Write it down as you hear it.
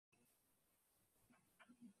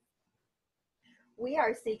We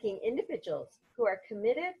are seeking individuals who are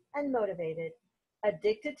committed and motivated,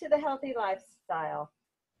 addicted to the healthy lifestyle,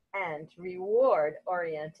 and reward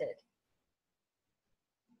oriented.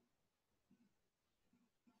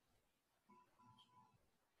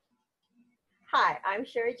 Hi, I'm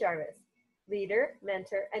Sherry Jarvis, leader,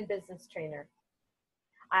 mentor, and business trainer.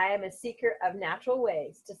 I am a seeker of natural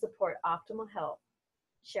ways to support optimal health,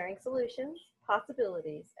 sharing solutions,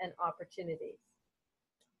 possibilities, and opportunities.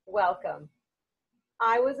 Welcome.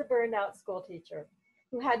 I was a burned out school teacher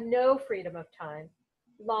who had no freedom of time,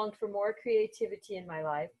 longed for more creativity in my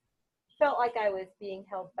life, felt like I was being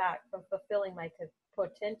held back from fulfilling my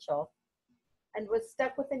potential, and was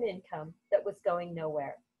stuck with an income that was going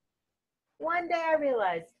nowhere. One day I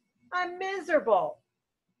realized I'm miserable.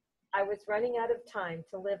 I was running out of time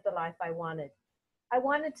to live the life I wanted. I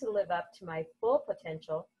wanted to live up to my full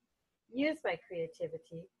potential, use my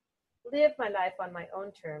creativity, live my life on my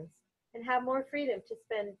own terms, and have more freedom to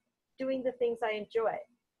spend doing the things I enjoy,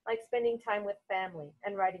 like spending time with family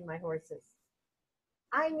and riding my horses.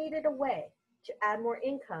 I needed a way to add more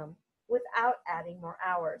income without adding more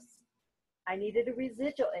hours. I needed a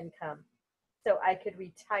residual income so I could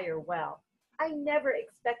retire well. I never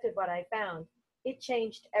expected what I found. It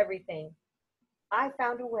changed everything. I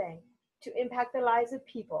found a way to impact the lives of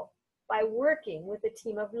people by working with a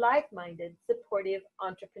team of like-minded, supportive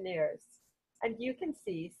entrepreneurs. And you can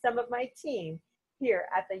see some of my team here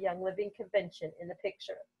at the Young Living Convention in the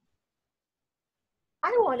picture.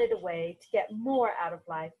 I wanted a way to get more out of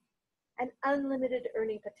life, an unlimited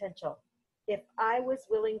earning potential, if I was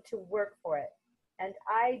willing to work for it. And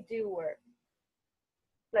I do work.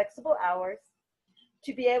 Flexible hours,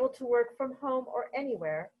 to be able to work from home or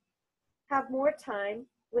anywhere, have more time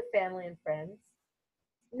with family and friends,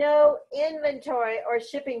 no inventory or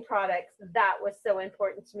shipping products, that was so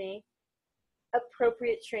important to me,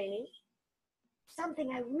 appropriate training,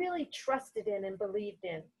 something I really trusted in and believed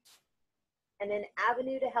in, and an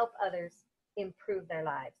avenue to help others improve their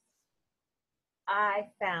lives. I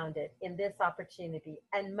found it in this opportunity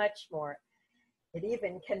and much more. It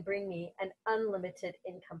even can bring me an unlimited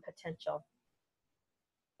income potential.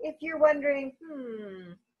 If you're wondering,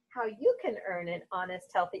 how you can earn an honest,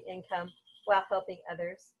 healthy income while helping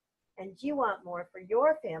others, and you want more for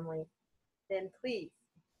your family, then please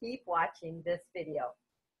keep watching this video.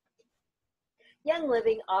 Young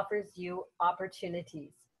Living offers you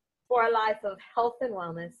opportunities for a life of health and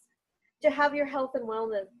wellness, to have your health and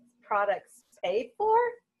wellness products paid for.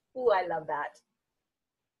 Ooh, I love that.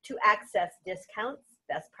 To access discounts,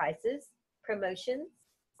 best prices, promotions,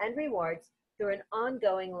 and rewards through an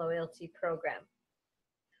ongoing loyalty program.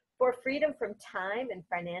 For freedom from time and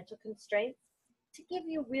financial constraints, to give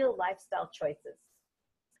you real lifestyle choices.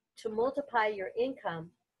 To multiply your income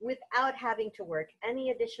without having to work any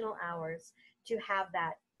additional hours, to have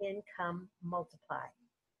that income multiply.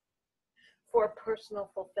 For personal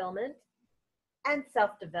fulfillment and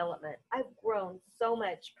self-development. I've grown so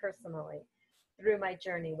much personally through my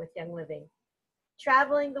journey with Young Living,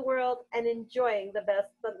 traveling the world and enjoying the best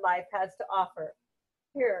that life has to offer.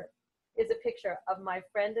 Here is a picture of my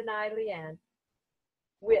friend and I, Leanne,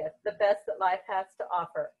 with the best that life has to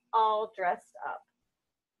offer, all dressed up.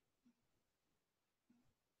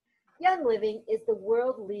 Young Living is the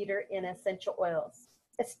world leader in essential oils,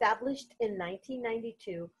 established in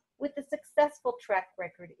 1992 with a successful track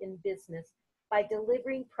record in business by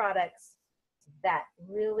delivering products that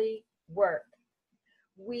really work.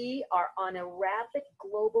 We are on a rapid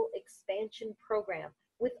global expansion program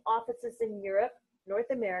with offices in Europe, North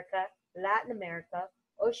America, Latin America,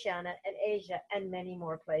 Oceania, and Asia, and many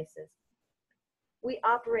more places. We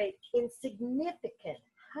operate in significant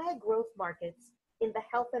high growth markets in the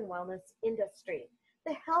health and wellness industry.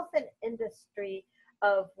 The health and industry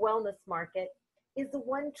of wellness market is the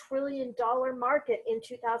 $1 trillion market in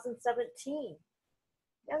 2017.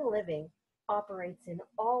 Young Living operates in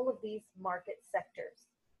all of these market sectors: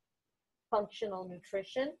 functional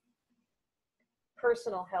nutrition,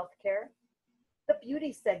 personal health care, the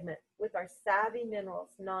beauty segment with our Savvy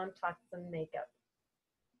Minerals non-toxin makeup,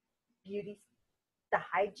 the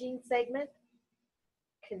hygiene segment,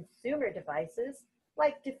 consumer devices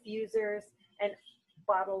like diffusers and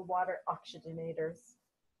bottled water oxygenators,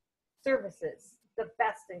 services, the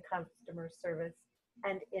best in customer service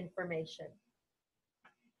and information.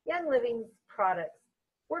 Young Living's products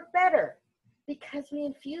work better because we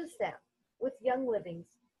infuse them with Young Living's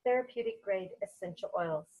therapeutic grade essential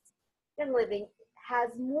oils. Young Living has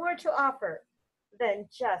more to offer than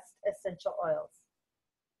just essential oils.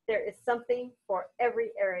 There is something for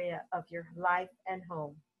every area of your life and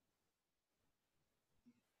home.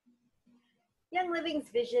 Young Living's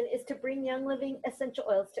vision is to bring Young Living essential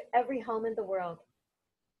oils to every home in the world.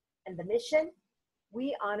 And the mission?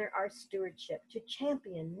 We honor our stewardship to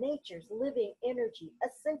champion nature's living energy,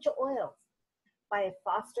 essential oils, by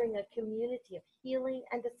fostering a community of healing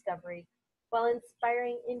and discovery while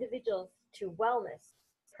inspiring individuals to wellness,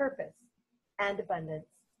 purpose, and abundance.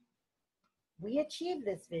 We achieve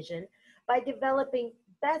this vision by developing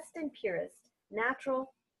best and purest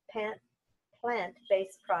natural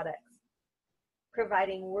plant-based products,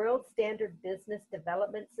 providing world standard business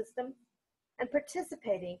development systems, and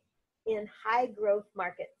participating in high growth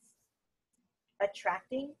markets,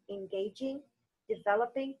 attracting, engaging,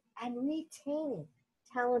 developing, and retaining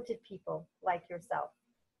talented people like yourself.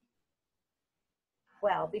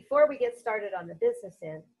 Well, before we get started on the business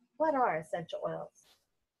end, what are essential oils?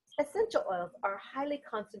 Essential oils are highly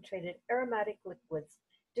concentrated aromatic liquids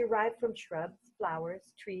derived from shrubs,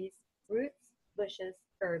 flowers, trees, roots, bushes,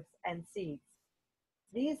 herbs, and seeds.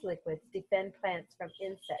 These liquids defend plants from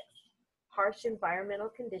insects, harsh environmental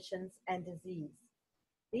conditions, and disease.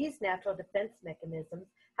 These natural defense mechanisms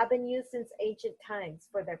have been used since ancient times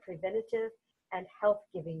for their preventative and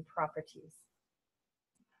health-giving properties.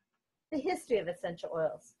 The history of essential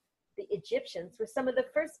oils. The Egyptians were some of the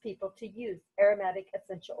first people to use aromatic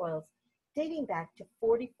essential oils, dating back to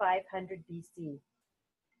 4500 BC.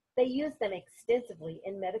 They used them extensively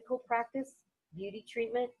in medical practice, beauty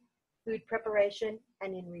treatment, food preparation,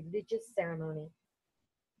 and in religious ceremony.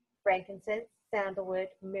 Frankincense, sandalwood,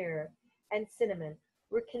 myrrh, and cinnamon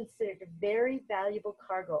were considered very valuable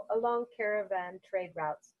cargo along caravan trade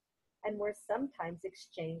routes and were sometimes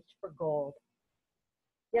exchanged for gold.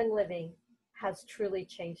 Young Living has truly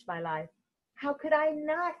changed my life. How could I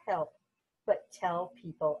not help but tell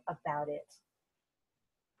people about it?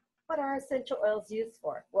 What are essential oils used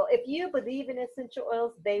for? Well, if you believe in essential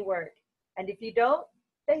oils, they work. And if you don't,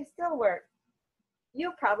 they still work.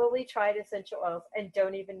 You probably tried essential oils and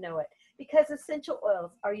don't even know it, because essential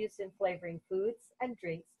oils are used in flavoring foods and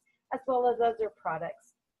drinks, as well as other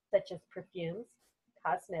products, such as perfumes,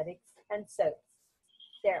 cosmetics, and soaps.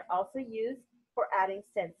 They're also used for adding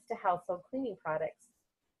scents to household cleaning products.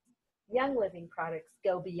 Young Living products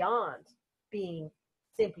go beyond being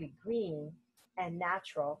simply green and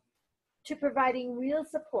natural to providing real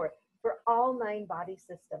support for all 9 body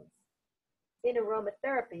systems. In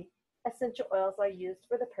aromatherapy, essential oils are used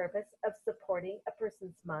for the purpose of supporting a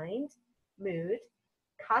person's mind, mood,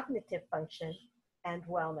 cognitive function, and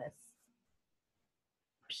wellness.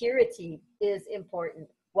 Purity is important.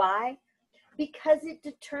 Why? Because it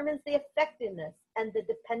determines the effectiveness and the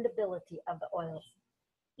dependability of the oils.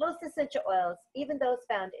 Most essential oils, even those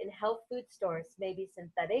found in health food stores, may be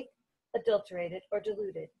synthetic, adulterated, or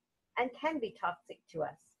diluted, and can be toxic to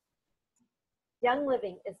us. Young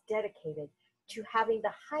Living is dedicated to having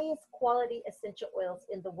the highest quality essential oils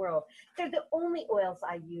in the world. They're the only oils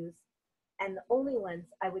I use and the only ones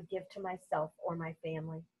I would give to myself or my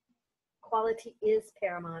family. Quality is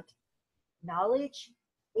paramount. Knowledge,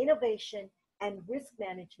 innovation, and risk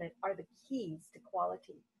management are the keys to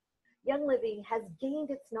quality. Young Living has gained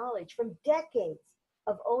its knowledge from decades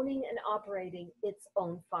of owning and operating its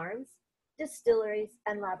own farms, distilleries,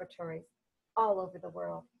 and laboratories all over the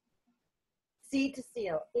world. Seed to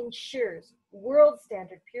Seal ensures world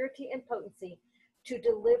standard purity and potency to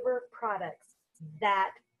deliver products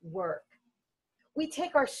that work. We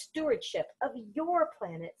take our stewardship of your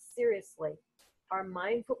planet seriously. Our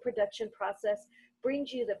mindful production process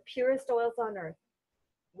brings you the purest oils on earth.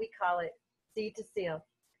 We call it Seed to Seal.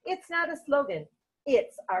 It's not a slogan,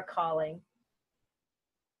 it's our calling.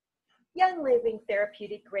 Young Living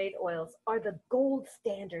therapeutic grade oils are the gold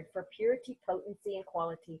standard for purity, potency, and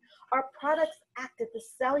quality. Our products act at the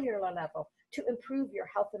cellular level to improve your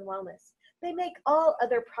health and wellness. They make all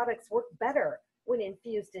other products work better when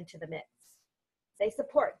infused into the mix. They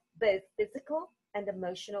support both physical and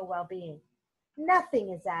emotional well-being. Nothing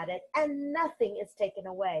is added and nothing is taken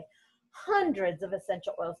away. Hundreds of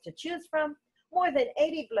essential oils to choose from, more than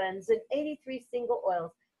 80 blends and 83 single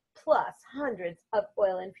oils, plus hundreds of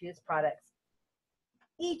oil-infused products.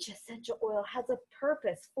 Each essential oil has a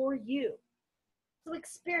purpose for you. So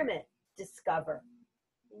experiment, discover,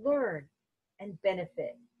 learn, and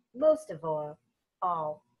benefit. Most of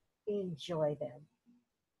all, enjoy them.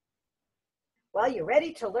 Well, you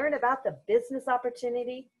ready to learn about the business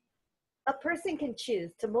opportunity? A person can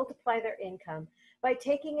choose to multiply their income by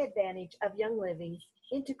taking advantage of Young Living's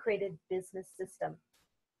integrated business system.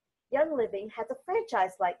 Young Living has a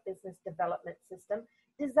franchise-like business development system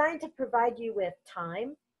designed to provide you with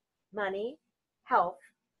time, money, health,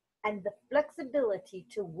 and the flexibility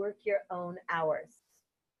to work your own hours,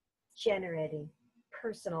 generating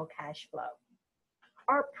personal cash flow.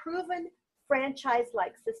 Our proven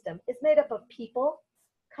franchise-like system is made up of people,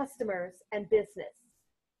 customers, and business.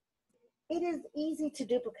 It is easy to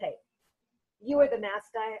duplicate. You are the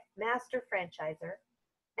master franchisor,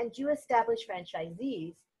 and you establish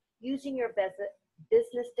franchisees using your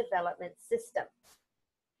business development system.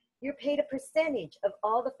 You're paid a percentage of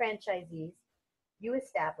all the franchisees you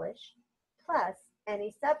establish, plus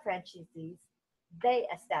any sub-franchisees they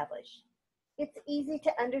establish. It's easy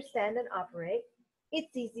to understand and operate.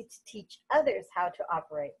 It's easy to teach others how to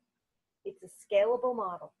operate. It's a scalable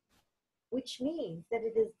model, which means that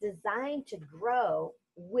it is designed to grow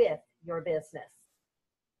with your business.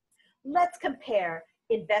 Let's compare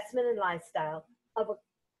investment and lifestyle of a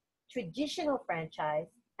traditional franchise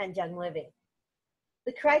and Young Living.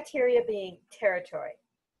 The criteria being territory,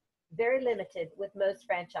 very limited with most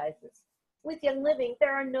franchises. With Young Living,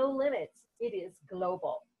 there are no limits. It is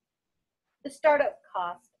global. The startup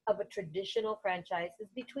cost of a traditional franchise is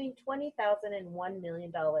between $20,000 and $1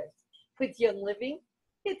 million. With Young Living,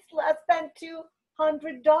 it's less than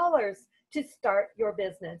 $200 to start your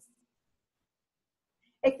business.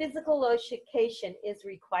 A physical location is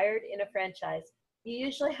required in a franchise. You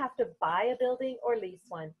usually have to buy a building or lease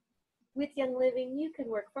one. With Young Living, you can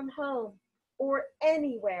work from home or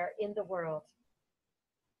anywhere in the world.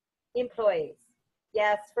 Employees,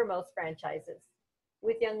 yes, for most franchises.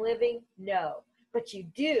 With Young Living, no, but you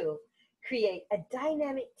do create a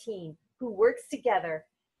dynamic team who works together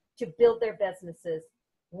to build their businesses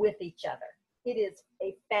with each other. It is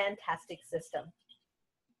a fantastic system.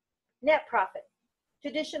 Net profit.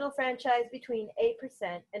 Traditional franchise between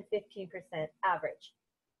 8% and 15% average.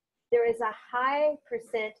 There is a high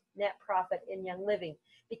percent net profit in Young Living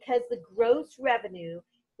because the gross revenue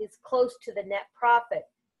is close to the net profit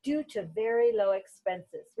due to very low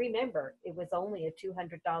expenses. Remember, it was only a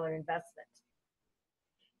 $200 investment.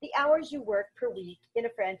 The hours you work per week in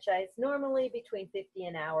a franchise, normally between 50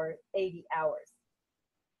 an hour, 80 hours.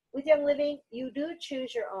 With Young Living, you do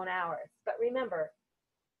choose your own hours, but remember,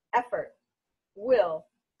 effort will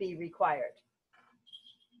be required.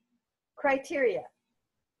 Criteria.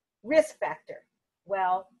 Risk factor.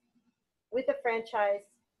 Well, with a franchise,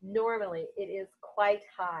 normally it is quite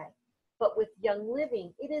high, but with Young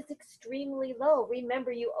Living, it is extremely low.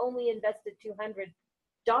 Remember, you only invested $200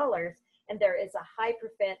 and there is a high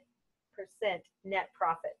percent net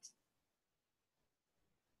profit.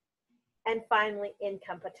 And finally,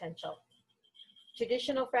 income potential.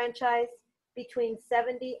 Traditional franchise, between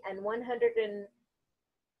 70 and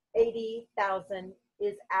 180,000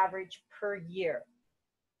 is average per year.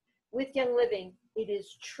 With Young Living, it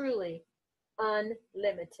is truly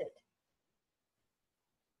unlimited.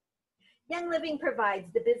 Young Living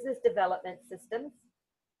provides the business development systems,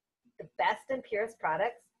 the best and purest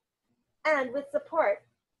products, and with support,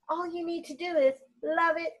 all you need to do is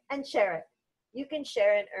love it and share it. You can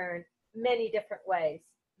share and earn many different ways.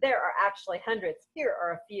 There are actually hundreds. Here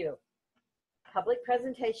are a few. Public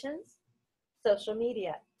presentations, social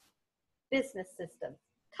media, business systems.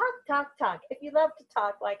 Talk, talk, talk. If you love to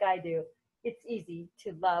talk like I do, it's easy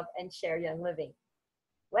to love and share Young Living.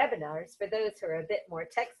 Webinars for those who are a bit more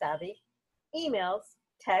tech savvy, emails,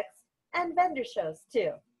 texts, and vendor shows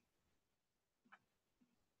too.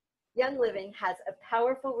 Young Living has a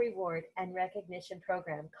powerful reward and recognition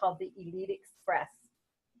program called the Elite Express.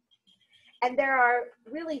 And there are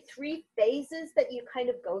really 3 phases that you kind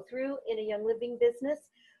of go through in a Young Living business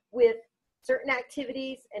with certain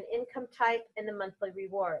activities, an income type, and the monthly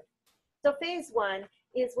reward. So phase 1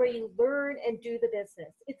 is where you learn and do the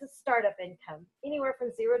business. It's a startup income, anywhere from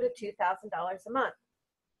 $0 to $2,000 a month.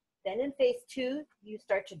 Then in phase 2, you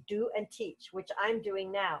start to do and teach, which I'm doing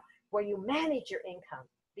now, where you manage your income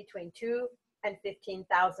between $2,000 and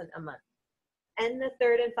 $15,000 a month. And the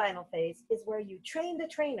third and final phase is where you train the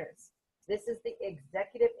trainers. This is the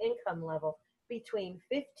executive income level between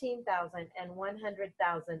 $15,000 and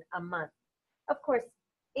 $100,000 a month. Of course,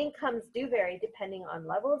 incomes do vary depending on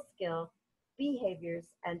level of skill, behaviors,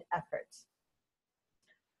 and efforts.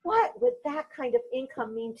 What would that kind of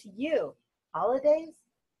income mean to you? Holidays?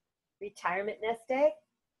 Retirement nest egg?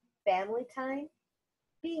 Family time?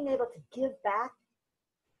 Being able to give back?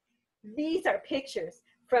 These are pictures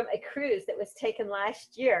from a cruise that was taken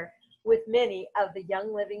last year with many of the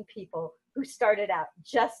Young Living people who started out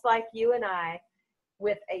just like you and I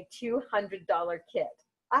with a $200 kit.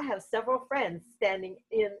 I have several friends standing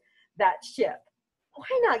in that ship. Why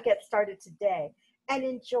not get started today and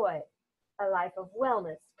enjoy a life of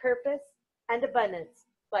wellness, purpose, and abundance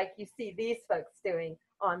like you see these folks doing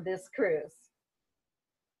on this cruise?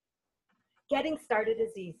 Getting started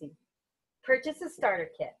is easy. Purchase a starter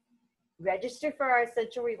kit. Register for our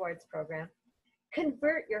Essential Rewards program.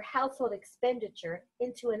 Convert your household expenditure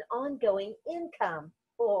into an ongoing income.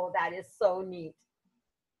 Oh, that is so neat.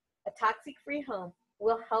 A toxic-free home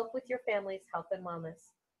will help with your family's health and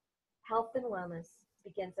wellness. Health and wellness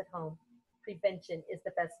begins at home. Prevention is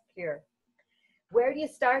the best cure. Where do you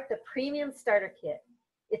start? The Premium Starter Kit.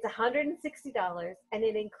 It's $160 and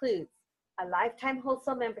it includes a lifetime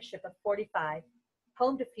wholesale membership of $45,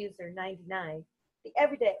 home diffuser $99, the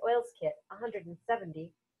Everyday Oils Kit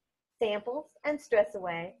 $170, samples and Stress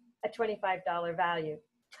Away a $25 value.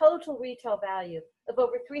 Total retail value of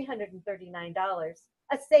over $339,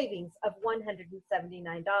 a savings of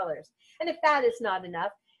 $179. And if that is not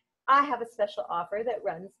enough, I have a special offer that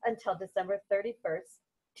runs until December 31st,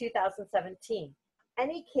 2017.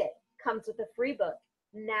 Any kit comes with a free book,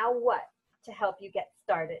 Now What, to help you get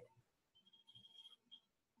started.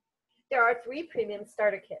 There are 3 premium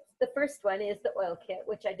starter kits. The first one is the oil kit,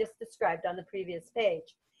 which I just described on the previous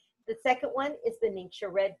page. The second one is the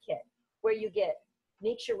Ningxia Red kit, where you get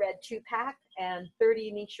Ningxia Red 2-pack and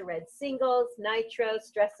 30 Ningxia Red singles, nitro,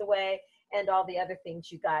 Stress Away, and all the other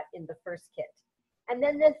things you got in the first kit. And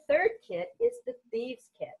then the third kit is the Thieves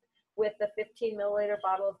kit with the 15 milliliter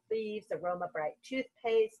bottle of Thieves, Aroma Bright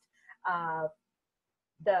toothpaste,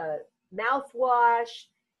 the mouthwash,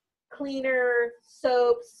 cleaner,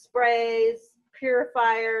 soaps, sprays,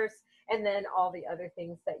 purifiers, and then all the other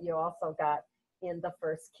things that you also got in the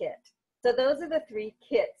first kit. So those are the 3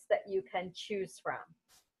 kits that you can choose from.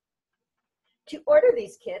 To order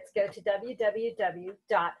these kits, go to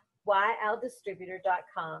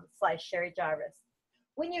www.yldistributor.com/SherryJarvis.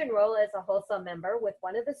 When you enroll as a wholesale member with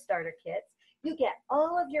one of the starter kits, you get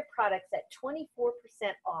all of your products at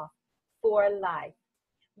 24% off for life.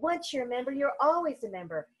 Once you're a member, you're always a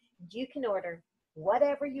member. You can order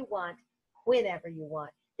whatever you want, whenever you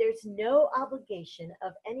want. There's no obligation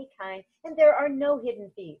of any kind, and there are no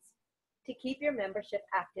hidden fees. To keep your membership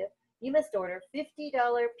active, you must order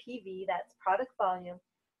 $50 PV, that's product volume,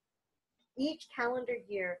 each calendar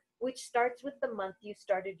year, which starts with the month you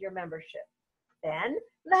started your membership. Then,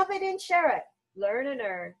 love it and share it. Learn and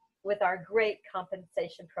earn with our great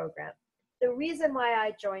compensation program. The reason why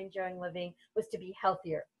I joined Joing Living was to be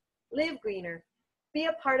healthier, live greener, be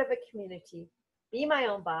a part of a community, be my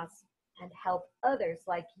own boss, and help others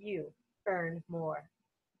like you earn more.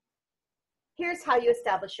 Here's how you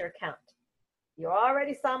establish your account. You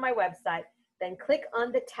already saw my website, then click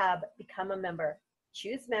on the tab Become a Member.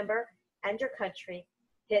 Choose Member and your country,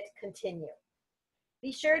 hit Continue.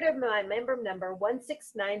 Be sure to my member number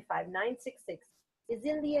 1695966 is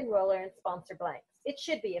in the enroller and sponsor blanks. It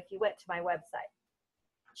should be if you went to my website.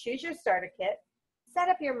 Choose your starter kit. Set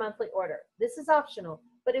up your monthly order. This is optional,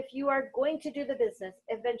 but if you are going to do the business,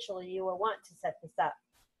 eventually you will want to set this up.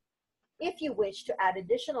 If you wish to add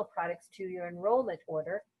additional products to your enrollment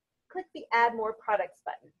order, click the Add More Products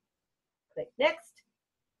button. Click Next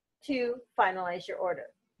to finalize your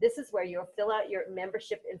order. This is where you'll fill out your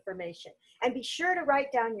membership information. And be sure to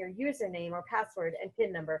write down your username or password and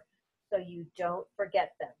PIN number so you don't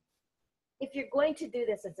forget them. If you're going to do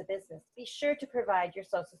this as a business, be sure to provide your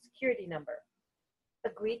Social Security number.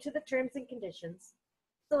 Agree to the terms and conditions,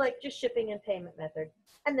 select your shipping and payment method,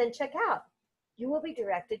 and then check out. You will be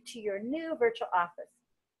directed to your new virtual office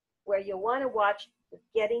where you'll want to watch the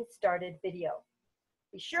Getting Started video.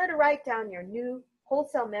 Be sure to write down your new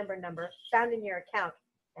wholesale member number found in your account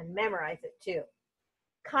and memorize it too.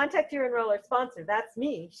 Contact your enroller sponsor, that's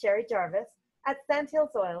me, Sherry Jarvis, at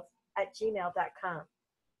sandhillsoils@gmail.com.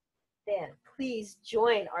 Then please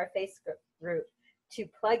join our Facebook group to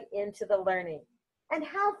plug into the learning and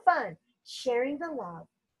have fun sharing the love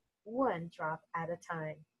one drop at a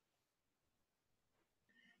time.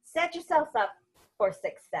 Set yourself up for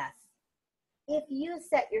success. If you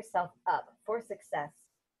set yourself up for success,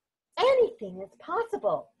 anything is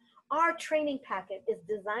possible. Our training packet is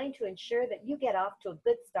designed to ensure that you get off to a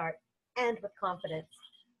good start and with confidence.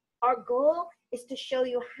 Our goal is to show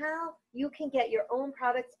you how you can get your own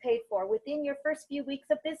products paid for within your first few weeks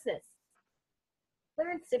of business.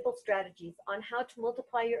 Learn simple strategies on how to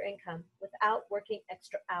multiply your income without working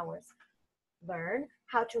extra hours. Learn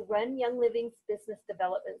how to run Young Living's business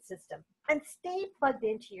development system and stay plugged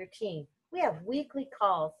into your team. We have weekly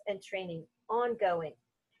calls and training ongoing.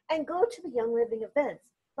 And go to the Young Living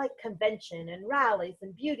events like convention and rallies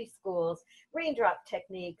and beauty schools, raindrop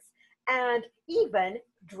techniques, and even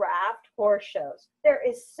draft horse shows. There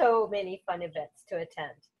is so many fun events to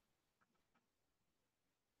attend.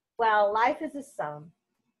 Well, life is a sum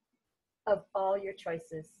of all your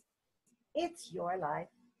choices. It's your life.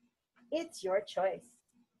 It's your choice.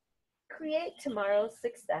 Create tomorrow's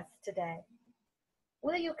success today.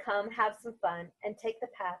 Will you come have some fun and take the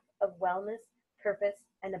path of wellness, purpose,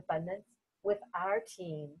 and abundance with our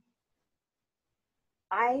team.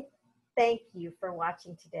 I thank you for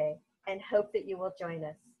watching today and hope that you will join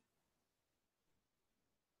us.